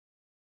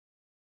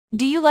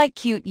Do you like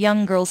cute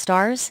young girl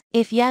stars?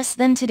 If yes,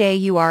 then today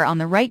you are on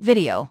the right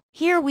video.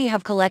 Here we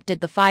have collected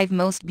the 5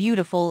 most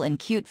beautiful and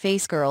cute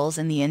face girls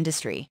in the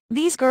industry.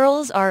 These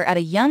girls are at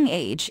a young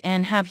age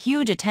and have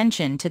huge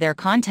attention to their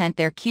content,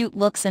 their cute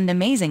looks and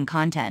amazing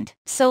content.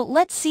 So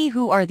let's see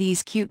who are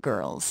these cute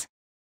girls.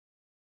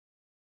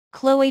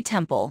 Chloe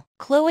Temple.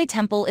 Chloe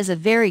Temple is a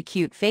very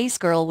cute face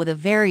girl with a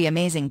very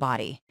amazing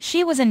body.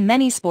 She was in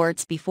many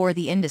sports before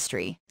the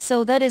industry,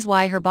 so that is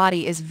why her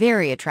body is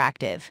very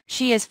attractive.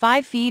 She is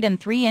 5 feet and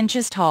 3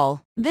 inches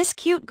tall. This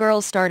cute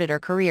girl started her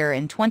career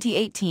in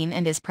 2018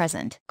 and is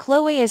present.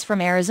 Chloe is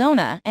from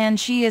Arizona and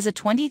she is a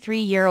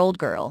 23-year-old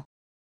girl.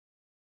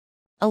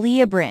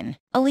 Aaliyah Bryn.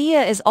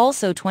 Aaliyah is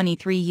also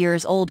 23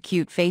 years old,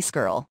 cute face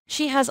girl.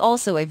 She has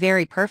also a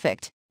very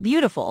perfect,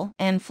 beautiful,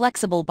 and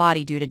flexible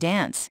body due to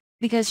dance,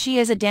 because she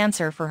is a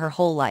dancer for her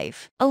whole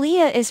life.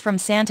 Aaliyah is from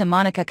Santa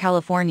Monica,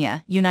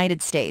 California, United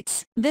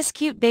States. This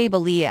cute babe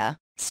Aaliyah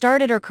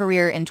started her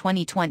career in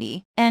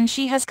 2020, and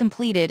she has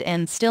completed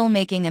and still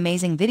making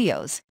amazing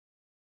videos.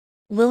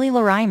 Lily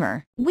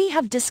Larimer. We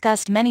have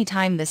discussed many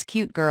times this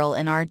cute girl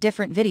in our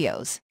different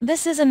videos.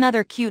 This is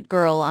another cute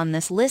girl on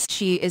this list.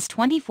 She is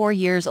 24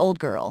 years old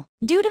girl.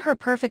 Due to her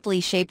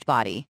perfectly shaped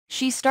body,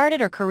 she started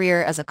her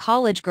career as a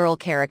college girl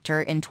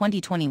character in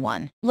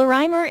 2021.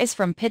 Larimer is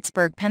from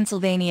Pittsburgh,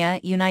 Pennsylvania,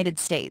 United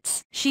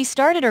States. She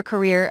started her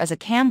career as a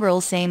cam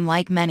girl, same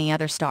like many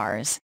other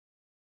stars.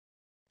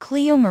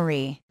 Cleo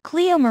Marie.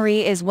 Cleo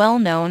Marie is well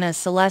known as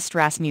Celeste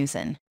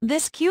Rasmussen.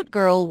 This cute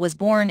girl was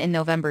born in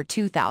November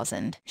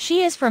 2000.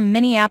 She is from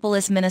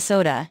Minneapolis,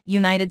 Minnesota,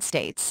 United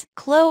States.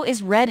 Chloe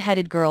is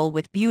red-headed girl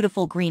with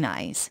beautiful green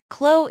eyes.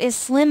 Chloe is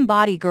slim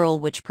body girl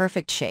with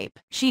perfect shape.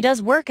 She does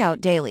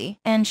workout daily,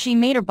 and she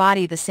made her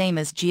body the same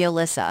as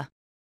Gialissa.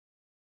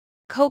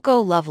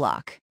 Coco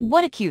Lovelock.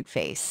 What a cute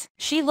face.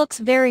 She looks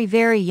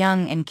very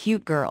young and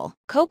cute girl.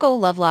 Coco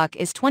Lovelock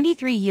is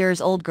 23 years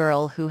old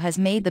girl who has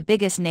made the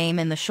biggest name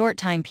in the short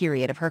time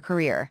period of her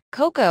career.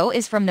 Coco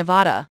is from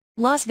Nevada,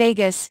 Las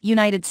Vegas,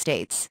 United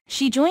States.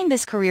 She joined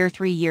this career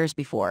 3 years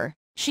before.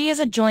 She is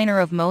a joiner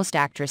of most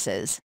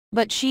actresses,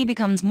 but she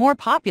becomes more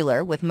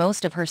popular with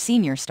most of her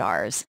senior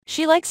stars.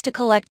 She likes to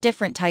collect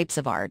different types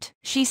of art.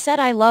 She said,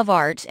 "I love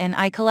art and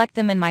I collect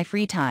them in my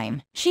free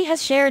time." She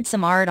has shared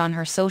some art on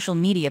her social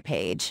media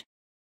page.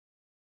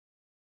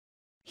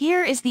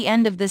 Here is the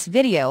end of this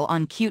video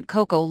on cute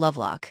Coco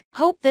Lovelock.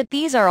 Hope that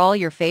these are all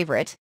your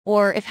favorite,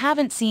 or if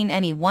haven't seen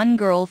any one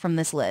girl from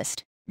this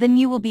list, then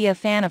you will be a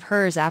fan of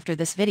hers after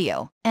this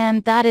video.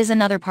 And that is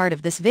another part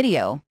of this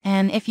video,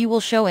 and if you will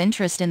show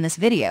interest in this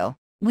video,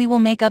 we will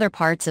make other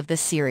parts of this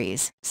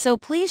series. So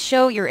please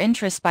show your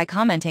interest by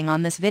commenting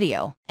on this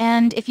video.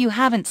 And if you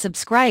haven't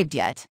subscribed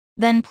yet,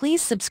 then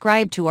please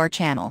subscribe to our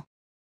channel.